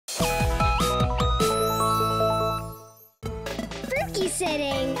Fruki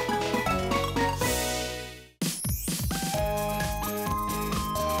sitting.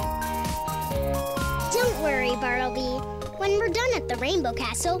 Don't worry, Bartleby. When we're done at the Rainbow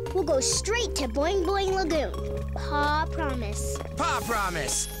Castle, we'll go straight to Boing Boing Lagoon. Pa promise. Pa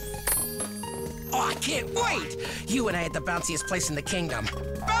promise. Oh, I can't wait! You and I at the bounciest place in the kingdom.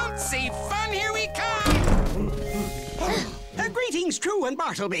 Bouncy fun, here we come! Greetings, True and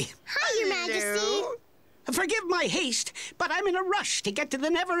Bartleby. Hi, Your Majesty. Forgive my haste, but I'm in a rush to get to the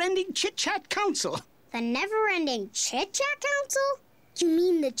never-ending Chit-Chat Council. The never-ending Chit-Chat Council? You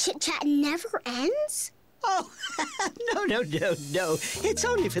mean the chit-chat never ends? Oh, no. It's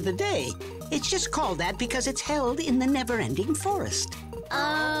only for the day. It's just called that because it's held in the never-ending forest.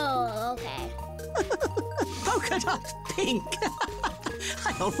 Oh, okay. Polka dot pink.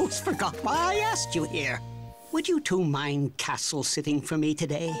 I almost forgot why I asked you here. Would you two mind castle sitting for me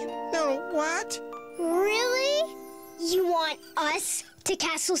today? No, what? Really? You want us to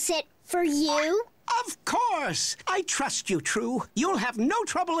castle sit for you? Of course! I trust you, True. You'll have no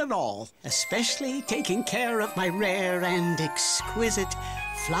trouble at all, especially taking care of my rare and exquisite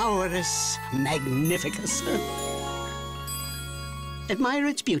flowerous magnificence. Admire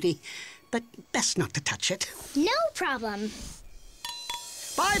its beauty, but best not to touch it. No problem.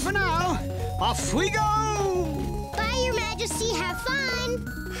 Bye for now. Off we go! Bye, Your Majesty. Have fun.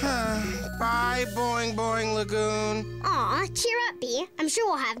 Bye, Boing Boing Lagoon. Aw, cheer up, Bee. I'm sure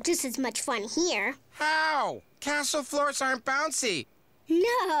we'll have just as much fun here. How? Castle floors aren't bouncy.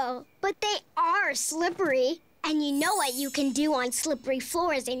 No, but they are slippery. And you know what you can do on slippery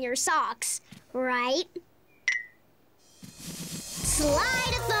floors in your socks, right?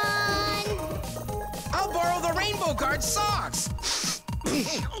 Slide-a-thon! I'll borrow the Rainbow Guard socks.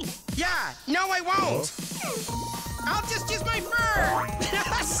 Yeah, no, I won't. I'll just use my fur.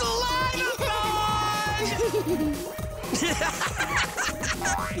 Slide-a-thon!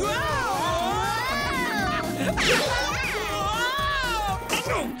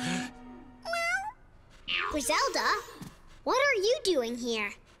 Grizelda, what are you doing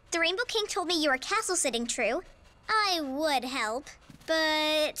here? The Rainbow King told me you were castle sitting, True. I would help,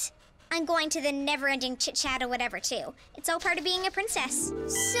 but I'm going to the never-ending chit-chat or whatever, too. It's all part of being a princess.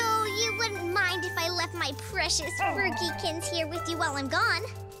 So you wouldn't mind if I left my precious Fruikykins here with you while I'm gone?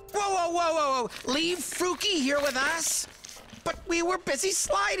 Whoa. Leave Fruki here with us? But we were busy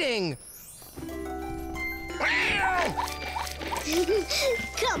sliding.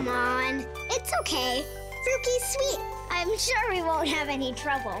 Come on. It's okay. Fruki's sweet. I'm sure we won't have any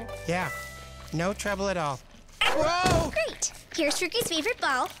trouble. Yeah, no trouble at all. Whoa! Great. Here's Fruki's favorite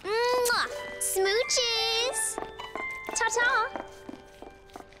ball. Mwah! Smooches! Ta-ta!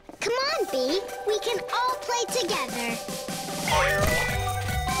 Come on, Bee. We can all play together.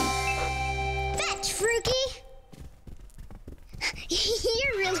 Fetch, Fruki!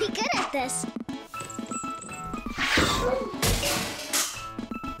 You're really good at this.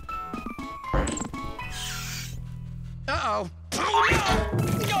 Uh-oh. Oh, no!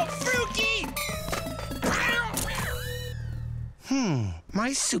 No, Fruki!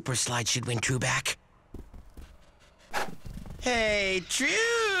 My super slide should win True back. Hey, True!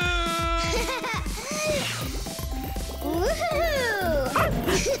 Woohoo!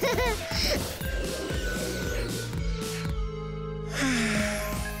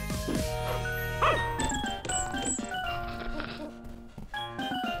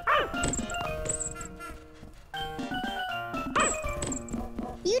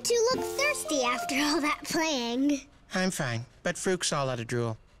 You two look thirsty after all that playing. I'm fine, but Fruke's all out of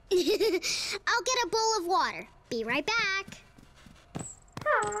drool. I'll get a bowl of water. Be right back.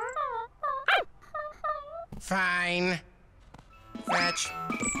 Fine. Fetch.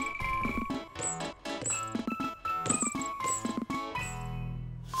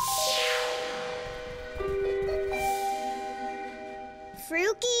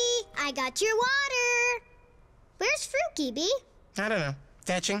 Fruki, I got your water. Where's Fruki, Bee? I don't know.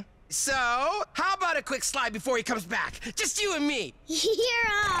 Fetching. So, how about a quick slide before he comes back? Just you and me.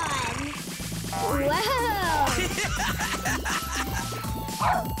 You're on. Whoa.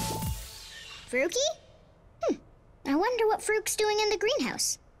 Fruki? I wonder what Fruke's doing in the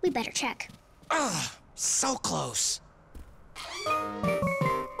greenhouse. We better check. Oh, so close.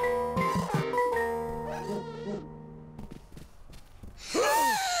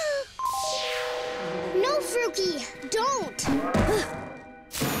 No, Fruki, don't.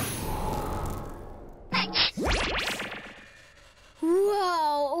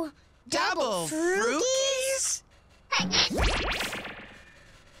 Whoa. Double Frukies?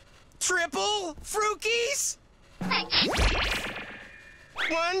 Triple Frukies?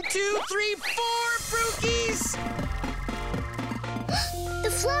 1, 2, 3, 4 Frukies?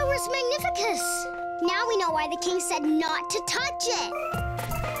 The Flowers Magnificus! Now we know why the king said not to touch it.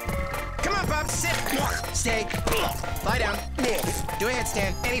 Come on, Bubs, sit. Stay. Lie down. Do a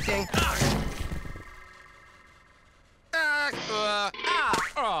headstand. Anything.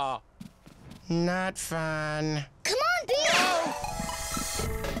 Not fun. Come on, Bee!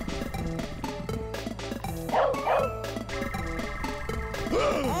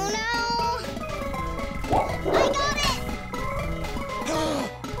 Oh no! I got it!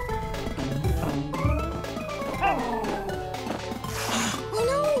 Oh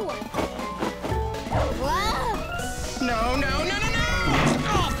no! Whoa! No, no, no, no, no!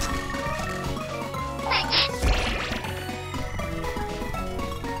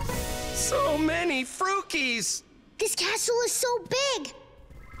 So many Frukies! This castle is so big!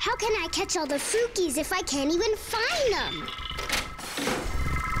 How can I catch all the Frukies if I can't even find them?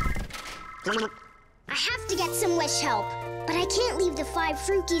 I have to get some wish help, but I can't leave the 5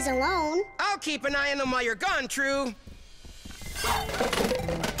 Frukies alone. I'll keep an eye on them while you're gone, True. Oh,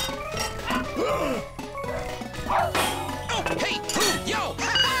 hey, yo!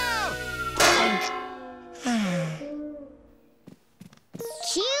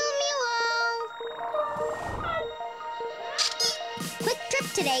 Cumulo! Quick trip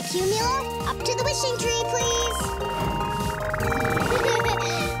today, Cumulo. Up to the wishing tree, please.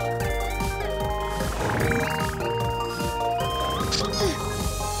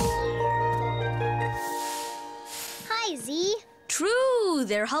 Hi, Z. True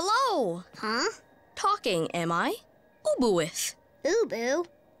there, hello. Huh? Talking, am I? Ubu with. Ubu?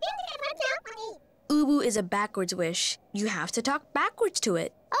 Ubu is a backwards wish. You have to talk backwards to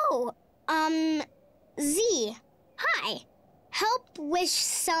it. Oh, Z. Hi. Help wish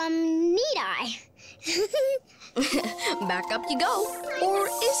some need I. Back up you go. Or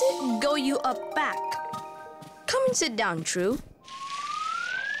is it go you up back? Come and sit down, True.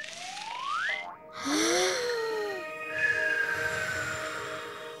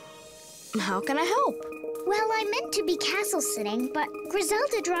 How can I help? Well, I meant to be castle sitting, but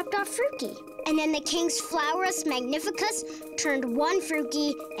Grizelda dropped off Fruki. And then the king's Flowers Magnificus turned 1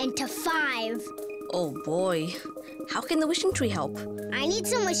 Fruki into 5. Oh boy. How can the wishing tree help? I need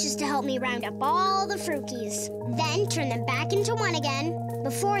some wishes to help me round up all the Frukies, then turn them back into 1 again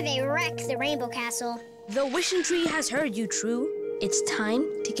before they wreck the Rainbow Castle. The wishing tree has heard you, True. It's time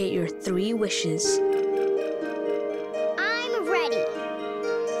to get your 3 wishes. I'm ready.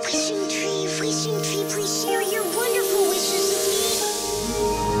 Wishing tree, please share your wonderful wishes with me.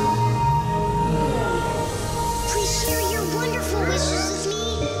 Please share your wonderful wishes with me.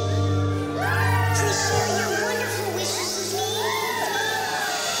 Please share your wonderful wishes with me.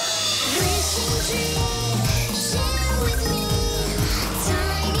 Wishing tree, share with me.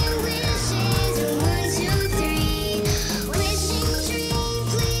 Tiny wishes, 1, 2, 3. Wishing tree,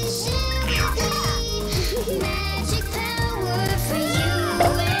 please share with me. Magic power for you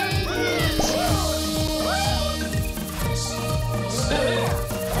and me.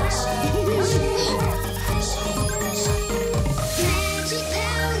 Magic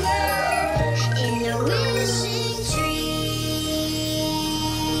power in the wishing tree.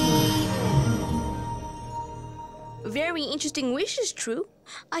 Very interesting wishes, True.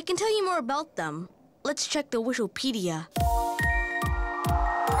 I can tell you more about them. Let's check the Wishopedia.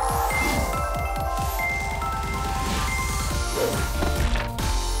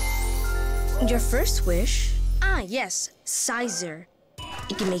 Your first wish? Ah, yes, sizer.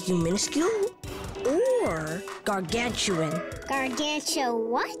 It can make you minuscule or gargantuan. Gargantua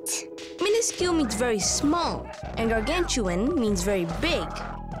what? Minuscule means very small, and gargantuan means very big.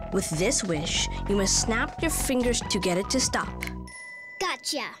 With this wish, you must snap your fingers to get it to stop.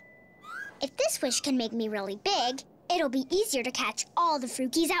 Gotcha. If this wish can make me really big, it'll be easier to catch all the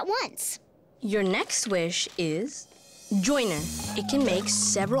Frukies at once. Your next wish is joiner. It can make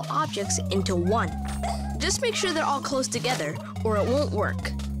several objects into 1. Just make sure they're all close together, or it won't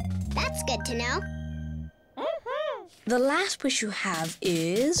work. That's good to know. The last wish you have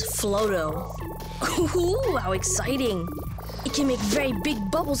is Floato. Ooh, how exciting! It can make very big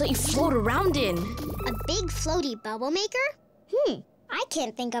bubbles that you float around in. A big floaty bubble maker? I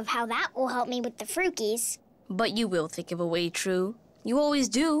can't think of how that will help me with the Frukies. But you will think of a way, True. You always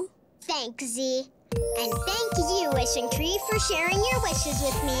do. Thanks, Z. And thank you, Wishing Tree, for sharing your wishes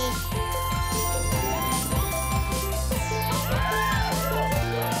with me.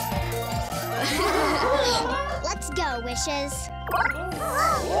 Let's go, Wishes.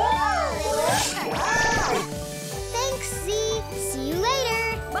 Thanks, Z. See you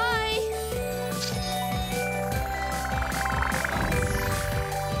later. Bye!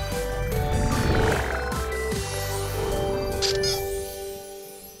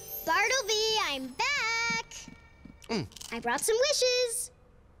 brought some wishes.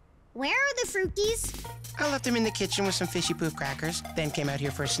 Where are the Frukies? I left them in the kitchen with some fishy poof crackers, then came out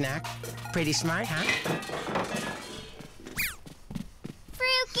here for a snack. Pretty smart, huh?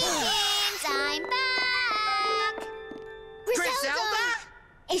 Frukies, I'm back! Grizelda?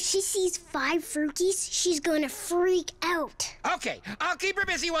 If she sees 5 Frukies, she's gonna freak out. Okay, I'll keep her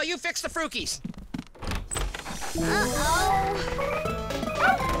busy while you fix the Frukies. Uh-oh.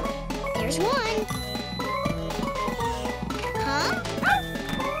 There's one. Huh?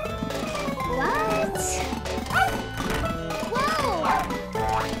 What? Whoa!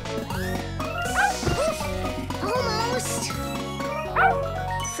 Almost.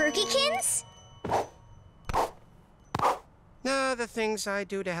 Frukykins? No, the things I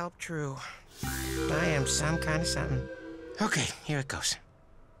do to help True. I am some kind of something. Okay, here it goes.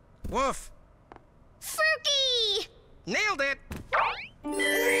 Woof! Fruky! Nailed it!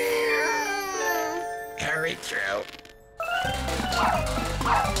 Hurry, True.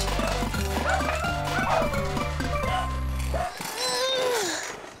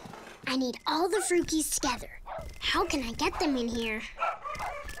 I need all the Frukies together. How can I get them in here?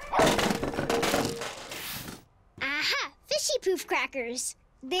 Aha! Fishy poof crackers.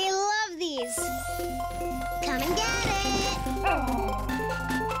 They love these. Come and get it.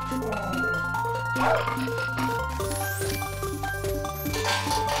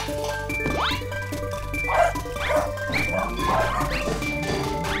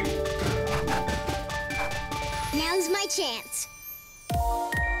 Now's my chance.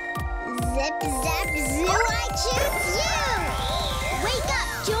 Zip, zap, zoo, I choose you! Wake up,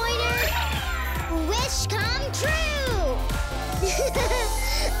 Joiner! Wish come true!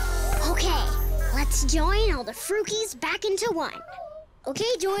 Okay, let's join all the Frukies back into one.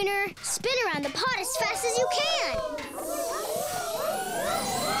 Okay, Joiner, spin around the pot as fast as you can!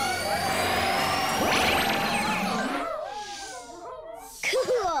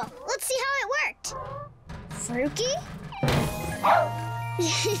 Cool! Let's see how it worked. Fruki?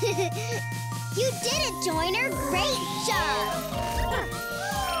 You did it, Joiner! Great job!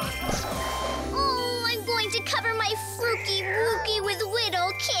 Oh, I'm going to cover my Fruky Wookie with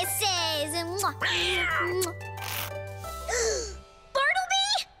little kisses.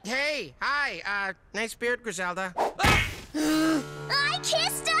 Bartleby? Hey, hi, nice beard, Grizelda. I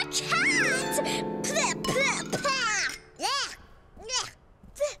kissed a cat!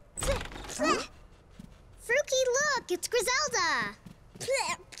 Fruki, look! It's Grizelda!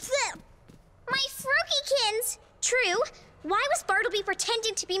 My Frukykins! True. Why was Bartleby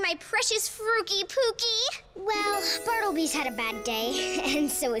pretending to be my precious Fruky Pookie? Well, Bartleby's had a bad day, and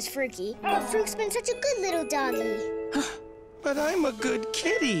so is Fruki. But Fruke's been such a good little doggy. But I'm a good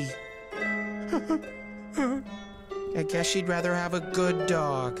kitty. I guess she'd rather have a good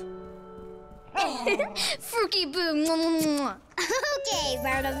dog. Fruky Boo! Okay,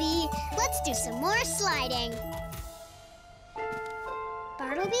 Bartleby, let's do some more sliding.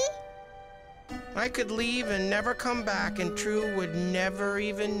 Bartleby? I could leave and never come back, and True would never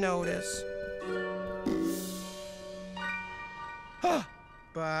even notice.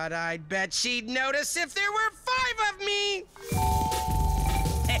 But I'd bet she'd notice if there were 5 of me!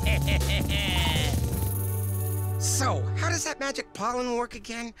 So, how does that magic pollen work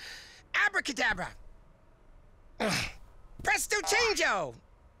again? Abracadabra! Presto changeo!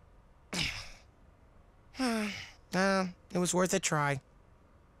 It was worth a try.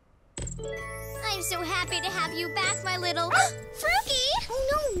 I'm so happy to have you back, my little Fruky!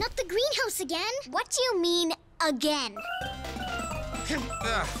 Oh no, not the greenhouse again! What do you mean, again?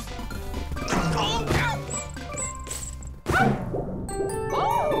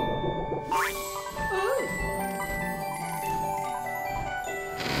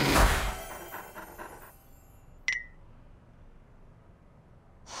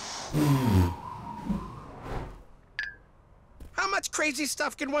 How much crazy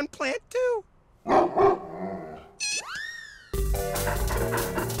stuff can one plant do?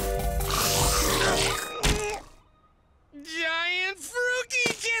 Giant Fruky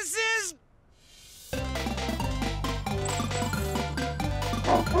kisses!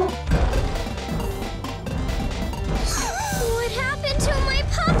 What happened to my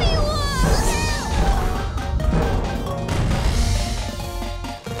puppy wolf?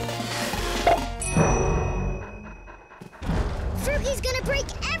 Fruki's gonna break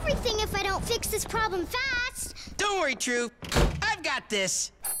everything if I don't fix this problem fast. Don't worry, True. I've got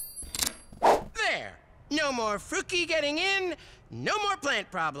this. There. No more Fruki getting in, no more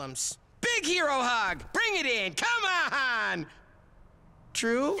plant problems. Big hero hug. Bring it in. Come on.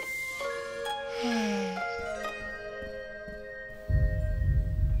 True?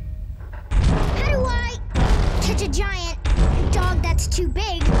 How do I catch a giant dog that's too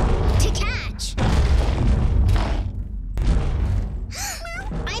big to catch.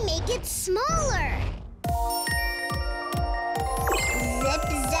 I make it smaller. Zip,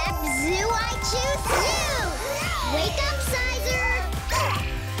 zap, zoo, I choose you. Wake up, Sizer.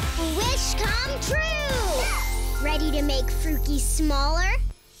 Wish come true. Ready to make Fruki smaller?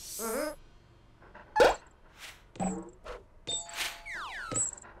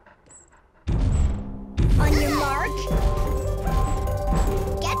 On your mark.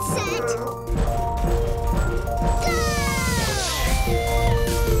 Get set. Go!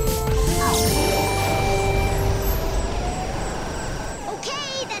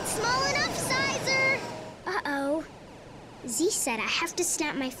 Okay, that's small enough, Sizer. Uh-oh. Z said I have to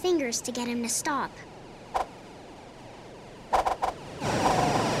snap my fingers to get him to stop.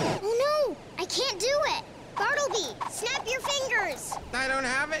 Oh no, I can't do it. Bartleby, snap your fingers. I don't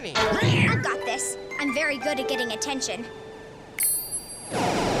have any. I've got this. I'm very good at getting attention.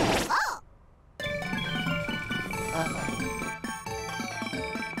 Oh!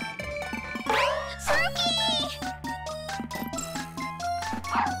 Fruki!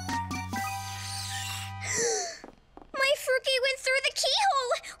 My Fruki went through the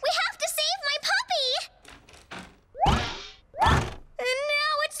keyhole! We have to save my puppy! And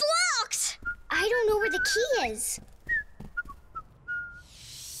now it's locked! I don't know where the key is.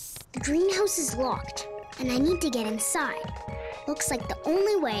 The greenhouse is locked, and I need to get inside. Looks like the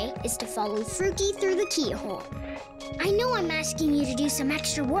only way is to follow Fruki through the keyhole. I know I'm asking you to do some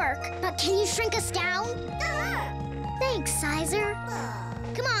extra work, but can you shrink us down? Thanks, Sizer.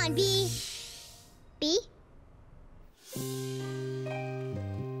 Come on, Bee. Bee?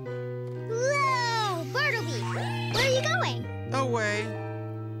 Whoa! Bartleby, where are you going? Away.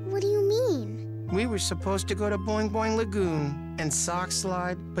 What do you mean? We were supposed to go to Boing Boing Lagoon and Sock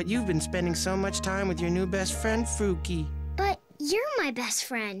Slide, but you've been spending so much time with your new best friend, Fruki. But you're my best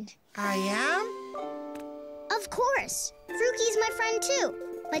friend. I am? Of course. Fruki's my friend too.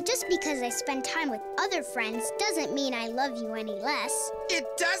 But just because I spend time with other friends doesn't mean I love you any less. It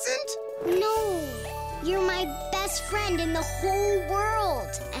doesn't? No. You're my best friend in the whole world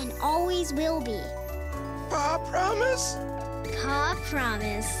and always will be. Pa promise? Pa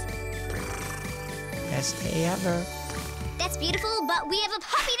promise. Best day ever. That's beautiful, but we have a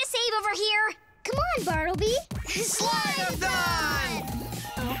puppy to save over here. Come on, Bartleby. Slide of Dawn!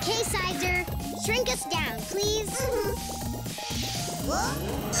 Okay, Sizer. Shrink us down, please.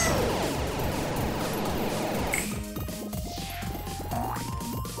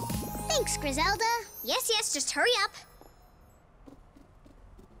 Thanks, Grizelda. Yes, just hurry up.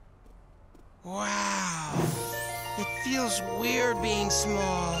 Wow. It feels weird being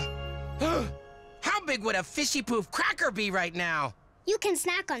small. How big would a fishy poof cracker be right now? You can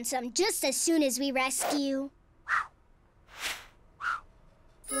snack on some just as soon as we rescue.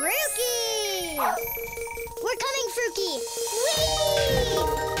 Fruki! We're coming, Fruki! Whee!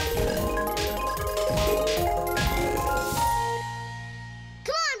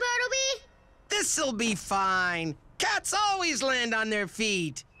 Come on, Bartleby! This'll be fine. Cats always land on their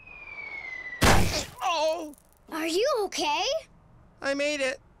feet. Oh! Are you okay? I made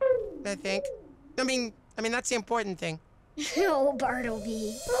it, I think. I mean, that's the important thing. No,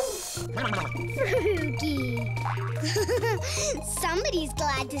 Bartleby. Fruki. Somebody's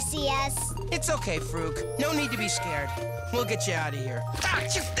glad to see us. It's okay, Fruke. No need to be scared. We'll get you out of here.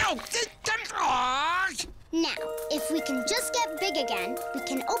 Now, if we can just get big again, we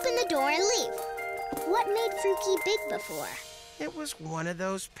can open the door and leave. What made Fruki big before? It was one of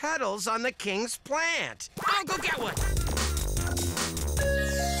those petals on the king's plant. I'll go get one.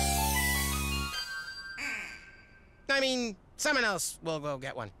 I mean, someone else will go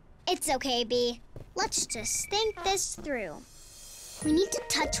get one. It's okay, Bee. Let's just think this through. We need to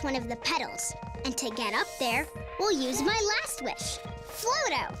touch one of the petals, and to get up there, we'll use my last wish.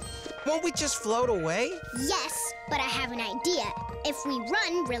 Floato! Won't we just float away? Yes, but I have an idea. If we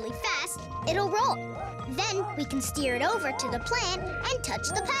run really fast, it'll roll. Then we can steer it over to the plant and touch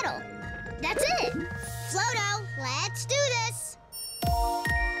the petal. That's it. Floato, let's do this.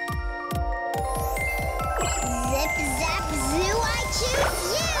 Zip, zap, zoo, I choose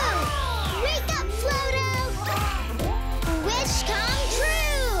you! Wake up, Floato! Wish come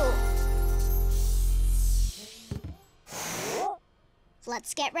true!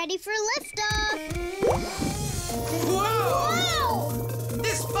 Let's get ready for liftoff! Whoa!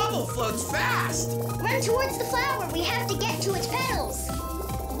 This bubble floats fast! Run towards the flower. We have to get to its petals.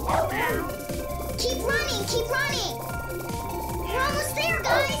 Keep running, keep running! We're almost there,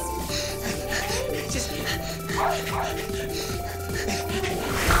 guys! Just...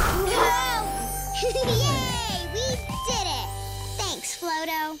 Whoa! Yay! We did it!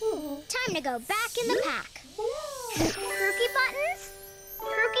 Time to go back in the pack. Fruky Buttons?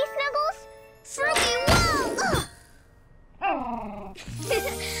 Fruky Snuggles? Fruky, whoa! Oh,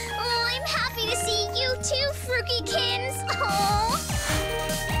 I'm happy to see you too, Fruky-kins. Oh.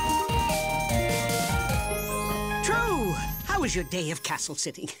 True. How was your day of castle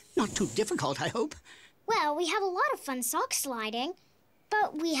sitting? Not too difficult, I hope. Well, we have a lot of fun sock sliding,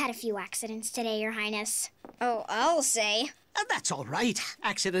 but we had a few accidents today, Your Highness. Oh, I'll say. That's all right.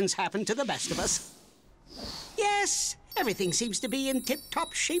 Accidents happen to the best of us. Yes, everything seems to be in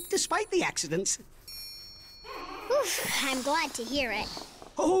tip-top shape despite the accidents. Oof, I'm glad to hear it.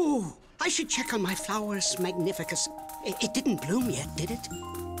 Oh, I should check on my flowers magnificus. It didn't bloom yet, did it?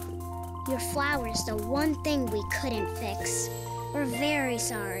 Your flower's the one thing we couldn't fix. We're very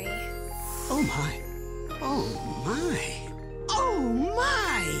sorry. Oh, my. Oh, my. Oh,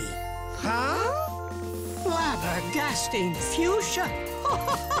 my! Huh? Flabbergasting fuchsia!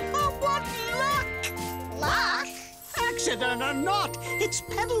 What luck! Luck? Accident or not, its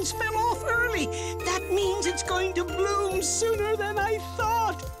petals fell off early. That means it's going to bloom sooner than I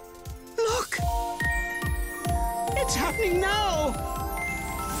thought. Look! It's happening now!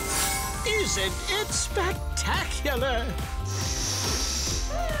 Isn't it spectacular?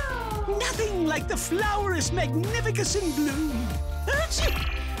 Nothing like the flower's magnificent bloom. Achoo!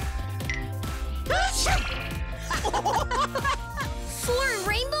 Achoo! 4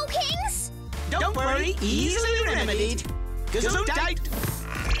 Rainbow Kings? Don't worry, easily remedied. Gesundheit.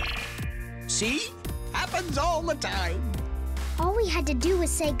 See? Happens all the time. All we had to do was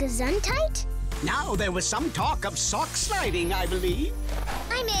say Gesundheit? Now there was some talk of sock sliding, I believe.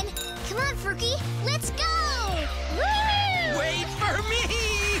 I'm in. Come on, Fruky. Let's go! Woo! Wait for me!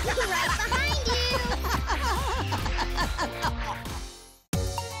 Right behind you!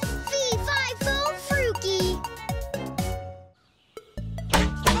 Fee-fi-fo Fruky!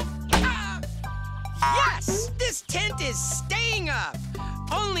 Yes! This tent is staying up!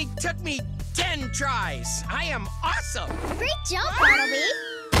 Only took me 10 tries. I am awesome! Great job, Bartleby!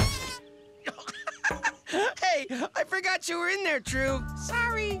 Hey, I forgot you were in there, True.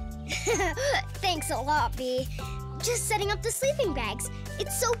 Sorry. Thanks a lot, Bee. Just setting up the sleeping bags.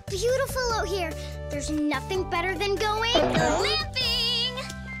 It's so beautiful out here. There's nothing better than going glamping.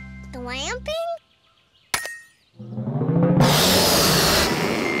 Glamping?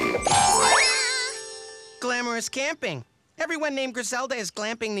 Glamorous camping. Everyone named Grizelda is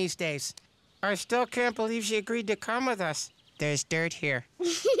glamping these days. I still can't believe she agreed to come with us. There's dirt here.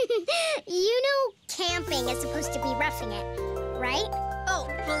 You know camping is supposed to be roughing it, right? Oh,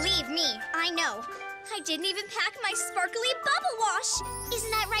 believe me, I know. I didn't even pack my sparkly bubble wash.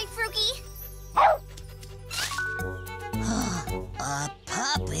 Isn't that right, Fruky? A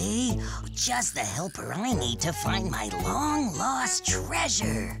puppy? Just the helper I need to find my long-lost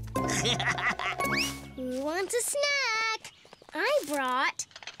treasure. Who wants a snack? I brought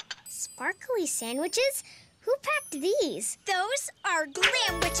sparkly sandwiches. Who packed these? Those are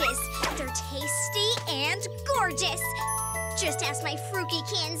glamwiches. They're tasty and gorgeous. Just ask my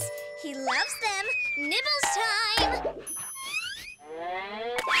Fruky-kins. He loves them. Nibbles time.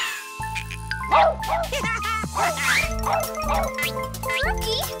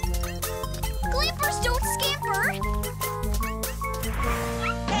 Fruky? Glampers don't scamper.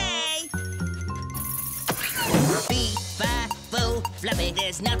 Hey! Fee-fi-fo fluffy,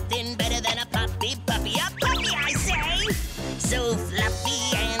 there's nothing better than a puppy, I say! So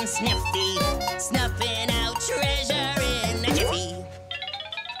fluffy and sniffy, snuffing out treasure in a jiffy.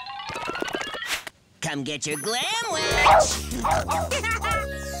 Come get your glamwich!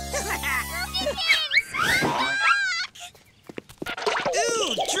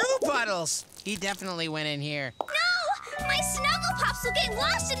 Ooh, True Puddles! He definitely went in here. No! My Snuggle Pops will get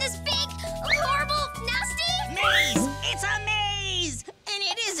lost in this big, horrible, nasty... Maze! It's a maze! And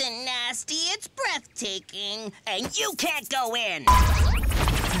it isn't nasty, it's breathtaking. And you can't go in!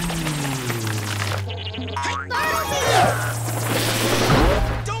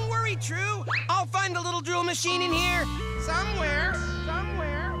 Don't worry, True. I'll find a little drill machine in here. Somewhere.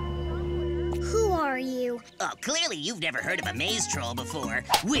 Who are you? Oh, clearly you've never heard of a maze troll before.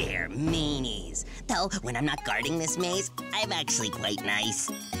 We're meanies. Though, when I'm not guarding this maze, I'm actually quite nice.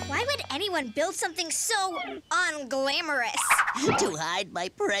 Why would anyone build something so unglamorous? To hide my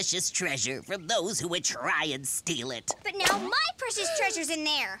precious treasure from those who would try and steal it. But now my precious treasure's in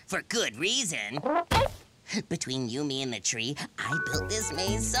there. For good reason. Between you, me, and the tree, I built this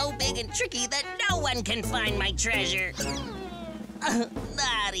maze so big and tricky that no one can find my treasure.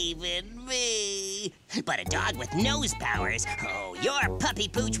 Not even me. But a dog with nose powers, oh, your puppy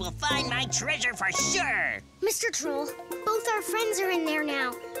pooch will find my treasure for sure. Mr. Troll, both Both our friends are in there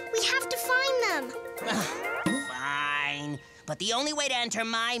now. We have to find them. Fine. But the only way to enter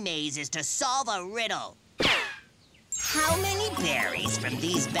my maze is to solve a riddle. How many berries from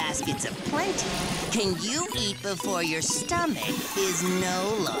these baskets of plenty can you eat before your stomach is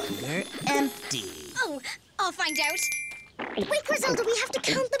no longer empty? Oh, I'll find out. Wait, Grizelda, we have to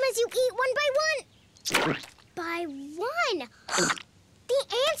count them as you eat one by one. By one. The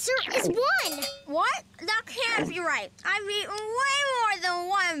answer is one. What? That can't be right. I've eaten way more than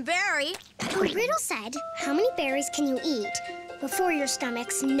one berry. The riddle said, how many berries can you eat before your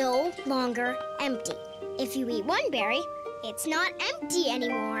stomach's no longer empty? If you eat one berry, it's not empty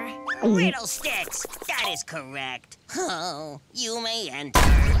anymore. Riddle sticks! That is correct. Oh, you may enter.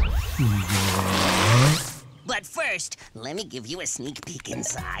 But first, let me give you a sneak peek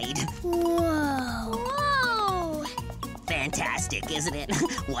inside. Whoa. Whoa! Fantastic, isn't it?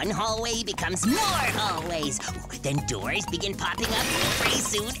 One hallway becomes more hallways. Then doors begin popping up. Pretty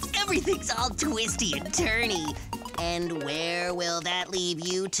soon, everything's all twisty and turny. And where will that leave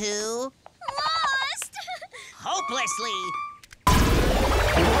you to? Lost! Hopelessly.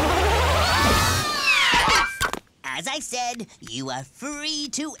 As I said, you are free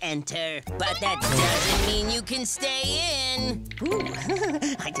to enter, but that doesn't mean you can stay in. Ooh,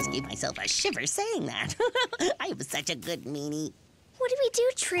 I just gave myself a shiver saying that. I am such a good meanie. What do we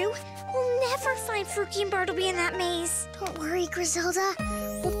do, True? We'll never find Fruki and Bartleby in that maze. Don't worry, Grizelda.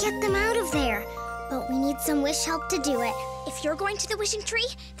 We'll get them out of there. But we need some wish help to do it. If you're going to the wishing tree,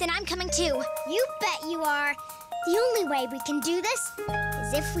 then I'm coming too. You bet you are. The only way we can do this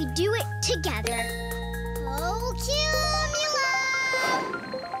is if we do it together. Oh, Cumula!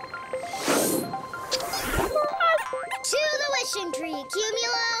 To the wishing tree,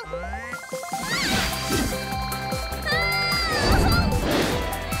 Cumulo!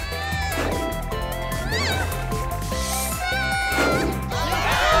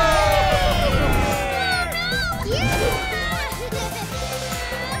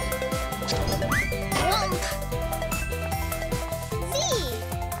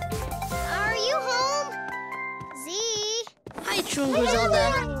 True and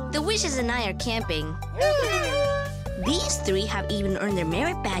Grizelda, the Wishes and I are camping. These three have even earned their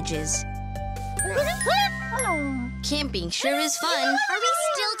merit badges. Camping sure is fun. Are we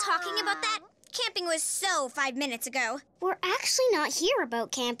still talking about that? Camping was so 5 minutes ago. We're actually not here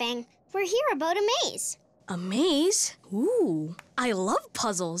about camping. We're here about a maze. A maze? Ooh, I love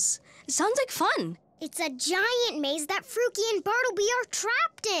puzzles. It sounds like fun. It's a giant maze that Fruki and Bartleby are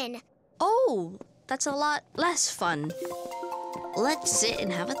trapped in. Oh, that's a lot less fun. Let's sit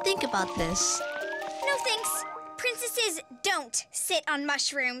and have a think about this. No thanks. Princesses don't sit on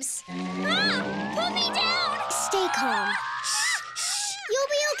mushrooms. Ah! Put me down! Stay calm. Shh. You'll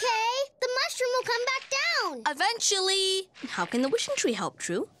be okay. The mushroom will come back down. Eventually. How can the wishing tree help,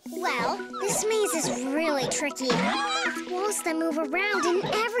 True? Well, this maze is really tricky. Walls that move around and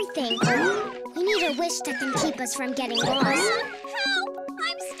everything. We need a wish that can keep us from getting lost. Help!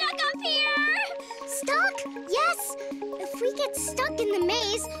 I'm stuck up here! Stuck? Yes. If we get stuck in the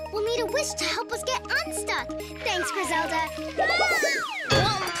maze, we'll need a wish to help us get unstuck. Thanks, Grizelda. You're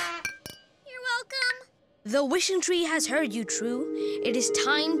welcome. The wishing tree has heard you, True. It is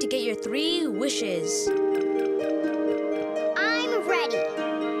time to get your 3 wishes. I'm ready.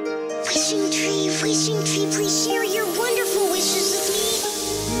 Wishing tree, please share your wonderful wishes with me.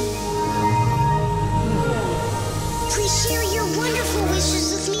 Please share your wonderful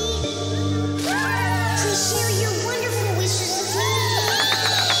wishes with me. Please share your wonderful wishes with me.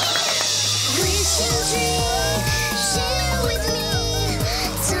 Wishing tree, share with me.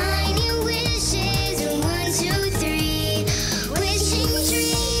 Tiny wishes, 1, 2, 3. Wishing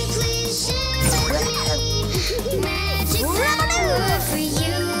tree, please share with me. Magic power for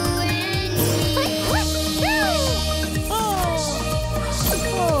you and me.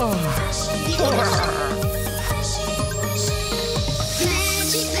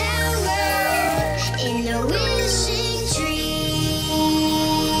 Magic power in the wishing tree.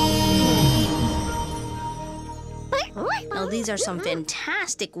 Now, these are some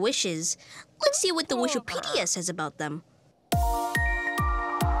fantastic wishes. Let's see what the Wishopedia says about them.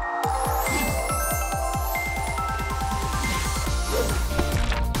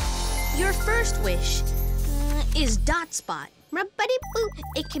 Your first wish is dot spot. Rubbity-boop.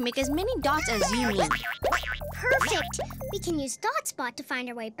 It can make as many dots as you need. Perfect! We can use Dot Spot to find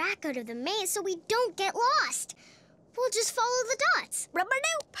our way back out of the maze so we don't get lost. We'll just follow the dots.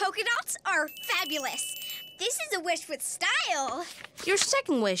 Rubber-doo, polka dots are fabulous. This is a wish with style. Your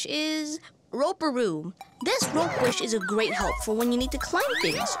second wish is rope-a-roo. This rope wish is a great help for when you need to climb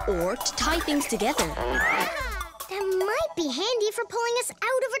things or to tie things together. That might be handy for pulling us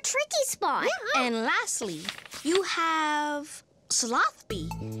out of a tricky spot. And lastly, you have Slothby,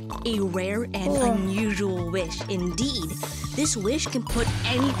 a rare and unusual wish indeed. This wish can put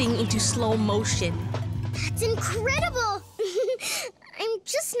anything into slow motion. That's incredible! I'm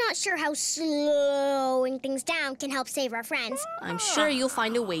just not sure how slowing things down can help save our friends. I'm sure you'll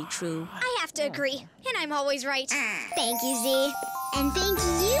find a way, True. I have to agree, and I'm always right. Thank you, Z. And thank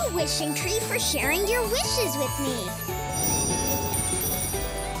you, Wishing Tree, for sharing your wishes with me.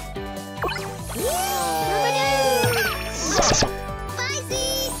 Bye, Z!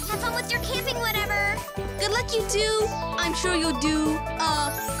 Have fun with your camping, whatever. Good luck, you two. I'm sure you'll do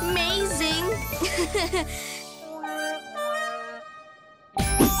amazing.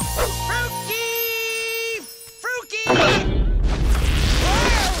 Fruki!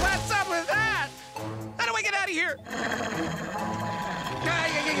 Whoa, what's up with that? How do I get out of here?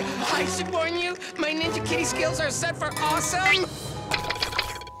 I should warn you, my Ninja Kitty skills are set for awesome.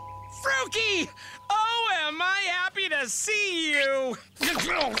 Fruki! Oh, am I happy to see you!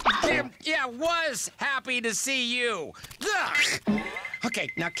 Yeah, was happy to see you. Ugh.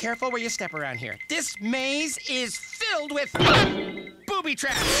 Okay, now careful where you step around here. This maze is filled with booby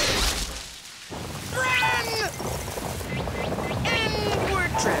traps. Run! And we're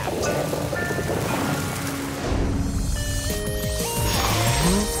trapped.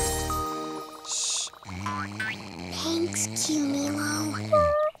 Thanks, Cumilo.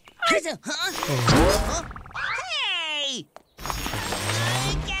 Hey!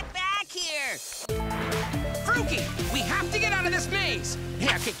 Get back here! Fruki, we have to get out of this maze.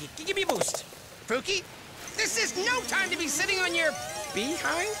 Here, give me a boost. Fruki, this is no time to be sitting on your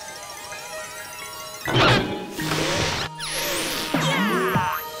behind.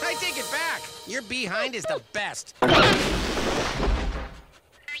 Yeah! I take it back. Your behind is the best. Wait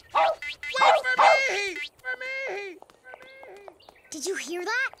for me! For me! Did you hear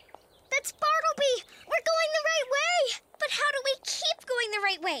that? That's Bartleby! We're going the right way! But how do we keep going the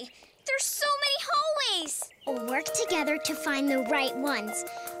right way? There's so many hallways. We'll work together to find the right ones.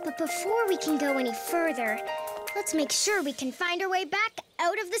 But before we can go any further, let's make sure we can find our way back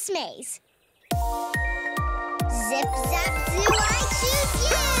out of this maze. Zip, zap, zoo, I choose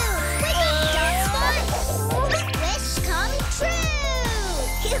you! Wake up, Dotspot! Wish come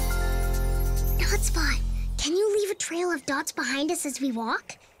true! Dotspot, can you leave a trail of dots behind us as we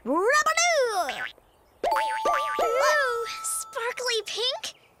walk? Rubber-doo! Whoa, sparkly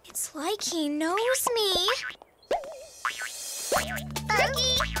pink? It's like he knows me.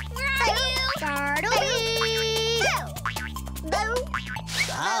 Fruki, where are you? Bartleby!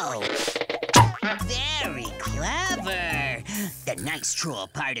 Oh, very clever. The nice troll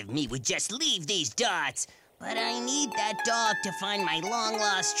part of me would just leave these dots. But I need that dog to find my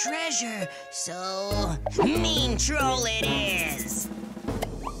long-lost treasure. So, mean troll it is.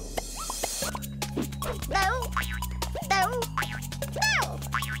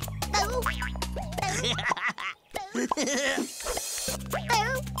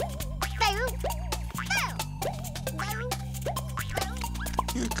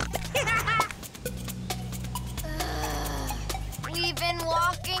 We've been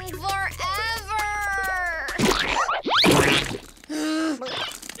walking forever.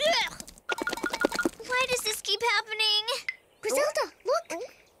 Why does this keep happening? Grizelda, look!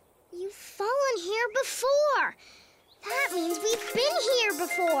 You've fallen here before. That means we've been here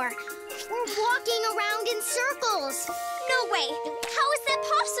before. We're walking around in circles. No way. How is that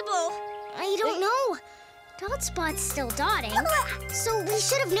possible? I don't know. Dotspot's still dotting, so we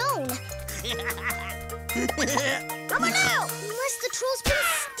should have known. Unless the troll's been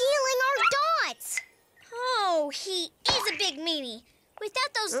stealing our dots. Oh, he is a big meanie.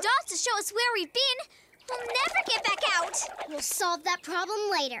 Without those dots to show us where we've been, we'll never get back out. We'll solve that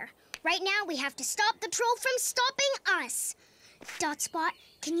problem later. Right now, we have to stop the troll from stopping us. Dotspot,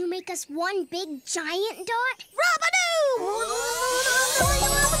 can you make us one big giant dot?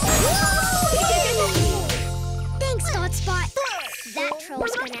 Thanks, Dotspot. That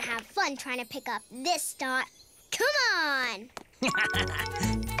troll's gonna have fun trying to pick up this dot. Come on!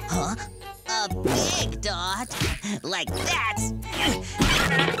 Huh? A big dot? Like that?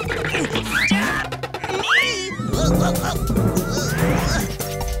 Stop me!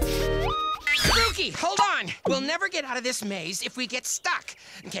 Fruki, hold on. We'll never get out of this maze if we get stuck.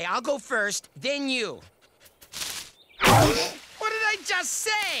 Okay, I'll go first, then you. What did I just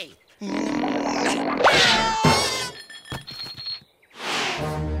say?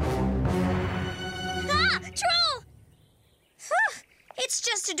 Ah! Troll! Phew, it's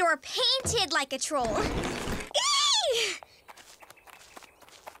just a door painted like a troll. Eee!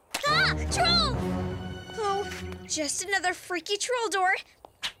 Ah! Troll! Oh, Just another freaky troll door.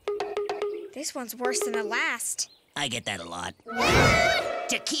 This one's worse than the last. I get that a lot.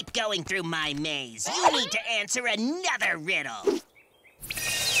 To keep going through my maze, you need to answer another riddle.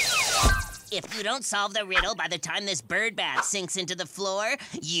 If you don't solve the riddle by the time this bird bath sinks into the floor,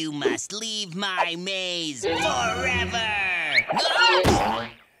 you must leave my maze forever.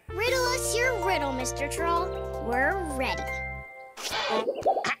 Riddle us your riddle, Mr. Troll. We're ready.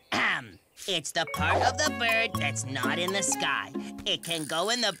 It's the part of the bird that's not in the sky. It can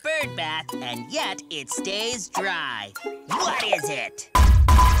go in the bird bath, and yet it stays dry. What is it?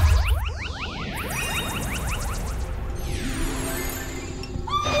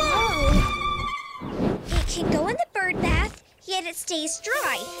 Whoa! It can go in the bird bath, yet it stays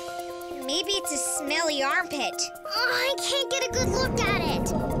dry. Maybe it's a smelly armpit. I can't get a good look at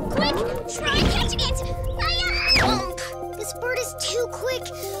it. Quick, try catching it! Thump! This bird is too quick.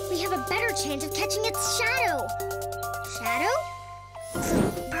 We have a better chance of catching its shadow. Shadow?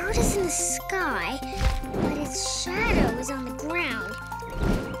 The bird is in the sky, but its shadow is on the ground.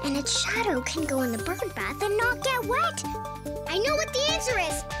 And its shadow can go in the bird bath and not get wet. I know what the answer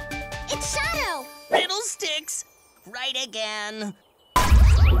is. It's shadow. Riddle sticks. Right again.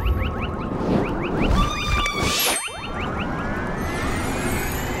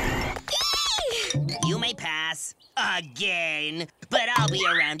 You may pass. Again. But I'll be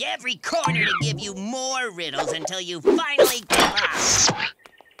around every corner to give you more riddles until you finally give up.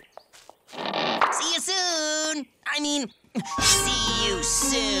 See you soon. See you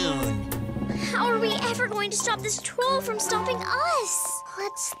soon. How are we ever going to stop this troll from stopping us?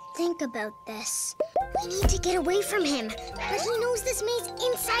 Let's think about this. We need to get away from him, but he knows this maze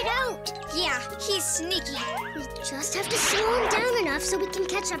inside out. Yeah, he's sneaky. We just have to slow him down enough so we can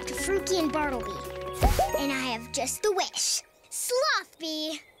catch up to Fruki and Bartleby. And I have just the wish.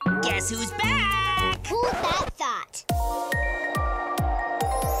 Slothby! Guess who's back? Hold that thought.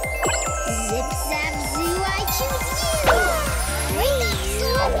 Zip, zap, zoo, I choose you! Wait,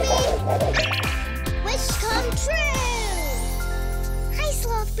 Slothby! Wish come true! Hi,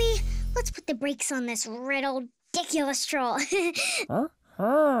 Slothby. Let's put the brakes on this ridiculous troll.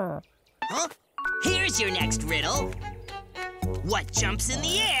 Huh? Here's your next riddle. What jumps in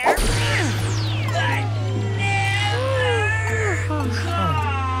the air but never comes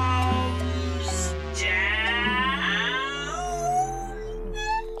down?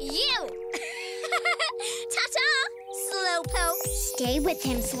 You! Ta-ta, slowpoke. Stay with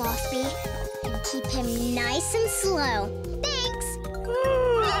him, Slothby, and keep him nice and slow. Thanks.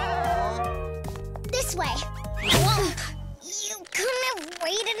 This way. Whoa. You couldn't have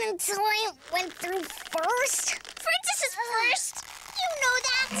waited until I went through first? Princess is first. You know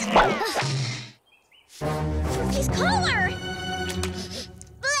that. Fruki's collar.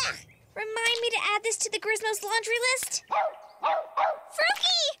 Blah. Remind me to add this to the Grizmo's laundry list.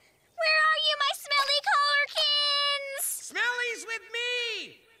 Fruki! Where are you, my smelly collarkins? Smelly's with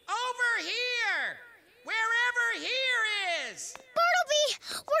me! Over here! Wherever here is! Bartleby,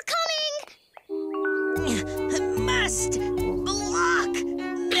 we're coming! Must block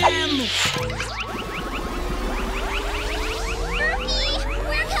them! Fruki,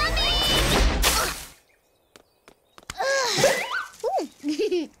 we're coming! Oh,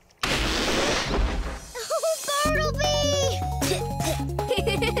 Bartleby!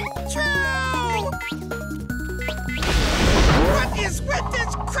 What is with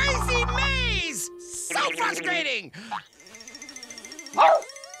this crazy maze? So frustrating!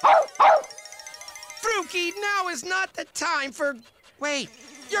 Fruki, now is not the time for... Wait,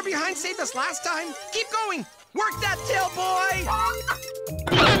 you're behind Saved Us last time? Keep going! Work that tail, boy!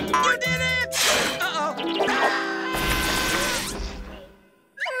 You did it! Uh-oh.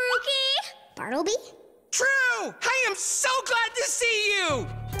 Fruki! Bartleby? True! I am so glad to see you!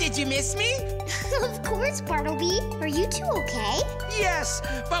 Did you miss me? Of course, Bartleby. Are you two okay? Yes,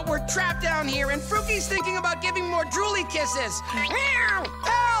 but we're trapped down here and Fruki's thinking about giving more drooly kisses. Meow!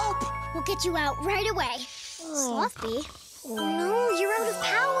 Help! We'll get you out right away. Slothby? Oh no, you're out of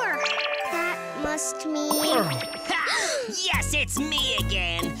power. That must mean... Ha! Yes, it's me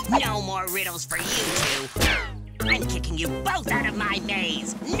again. No more riddles for you two. I'm kicking you both out of my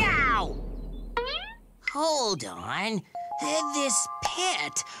maze, now! Hold on. This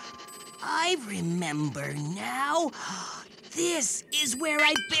pit. I remember now. This is where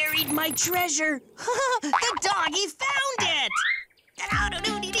I buried my treasure. The doggy found it!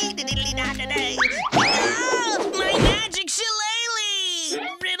 Oh, my magic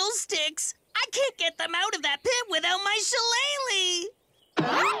shillelagh! Riddle sticks. I can't get them out of that pit without my shillelagh.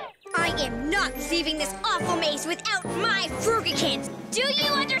 I am not leaving this awful maze without my Frugikins. Do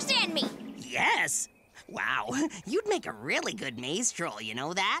you understand me? Yes. Wow, you'd make a really good maze troll, you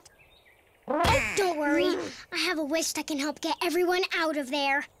know that? Don't worry. I have a wish that can help get everyone out of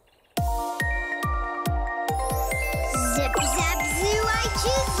there. Zip, zap, zoo, I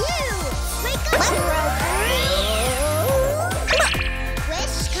choose you! Wake up, Roperoo!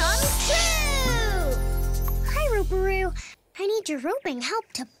 Wish come true! Hi, Roperoo. I need your roping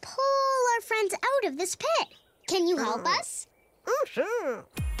help to pull our friends out of this pit. Can you help us?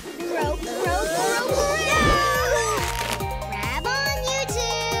 Rope, Roperoo! Grab on, you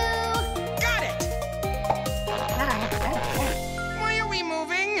two! Got it! Why are we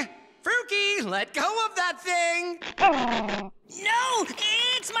moving? Fruki, let go of that thing! No!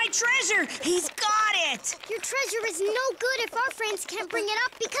 It's my treasure! He's got it! Your treasure is no good if our friends can't bring it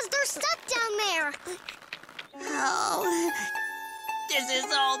up because they're stuck down there. Oh, this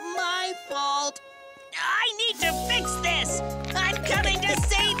is all my fault. I need to fix this. I'm coming to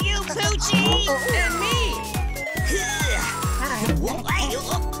save you, Poochie. And me!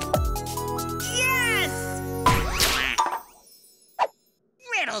 Yes!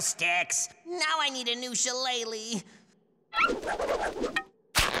 Riddlesticks. Now I need a new shillelagh.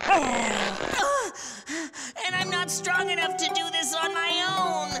 And I'm not strong enough to do this on my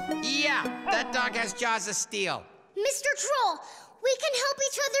own. Yeah, that dog has jaws of steel. Mr. Troll, we can help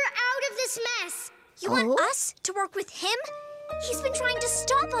each other out of this mess. You want us to work with him? He's been trying to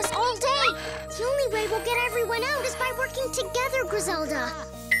stop us all day. The only way we'll get everyone out is by working together, Grizelda.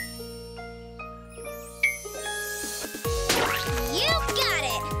 You got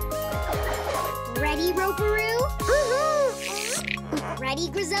it. Ready, Roperoo? Ready,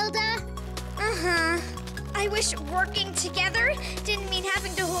 Grizelda? I wish working together didn't mean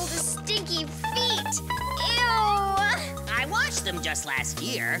having to hold his stinky feet. Ew. I washed them just last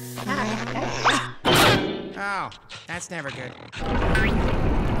year. Oh, that's never good.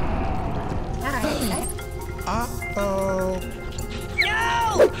 Uh-oh.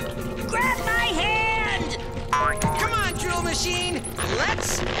 No! Grab my hand! Come on, Drool Machine!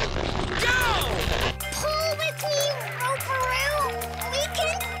 Let's go! Pull with me, Roperoo. We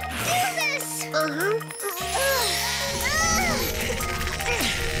can do this.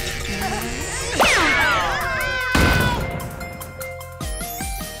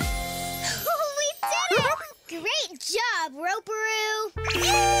 Great job, Roperoo!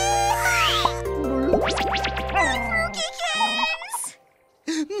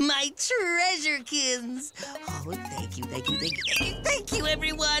 My treasurekins! Oh, thank you,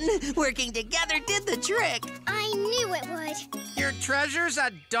 everyone! Working together did the trick! I knew it would. Your treasure's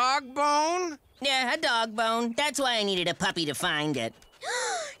a dog bone? Yeah, a dog bone. That's why I needed a puppy to find it.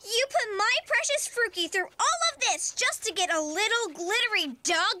 You put my precious Fruki through all of this just to get a little glittery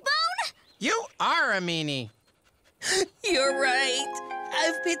dog bone? You are a meanie. You're right.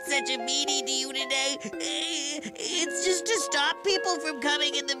 I've been such a meanie to you today. It's just to stop people from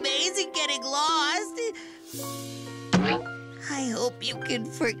coming in the maze and getting lost. I hope you can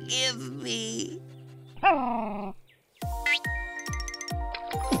forgive me.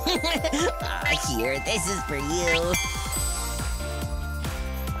 Here, this is for you.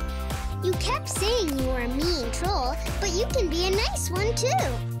 You kept saying you were a mean troll, but you can be a nice one, too.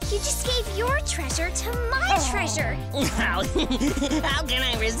 You just gave your treasure to my treasure. How can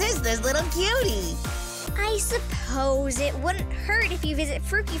I resist this little cutie? I suppose it wouldn't hurt if you visit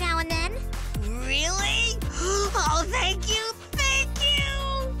Fruki now and then. Really? Oh, thank you, thank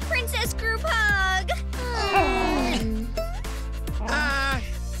you! Princess group hug.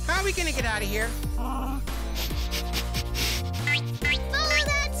 How are we gonna get out of here? Follow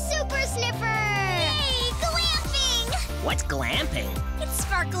that super sniffer! Hey, glamping! What's glamping? It's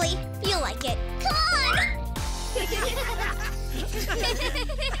sparkly. You'll like it. Come on!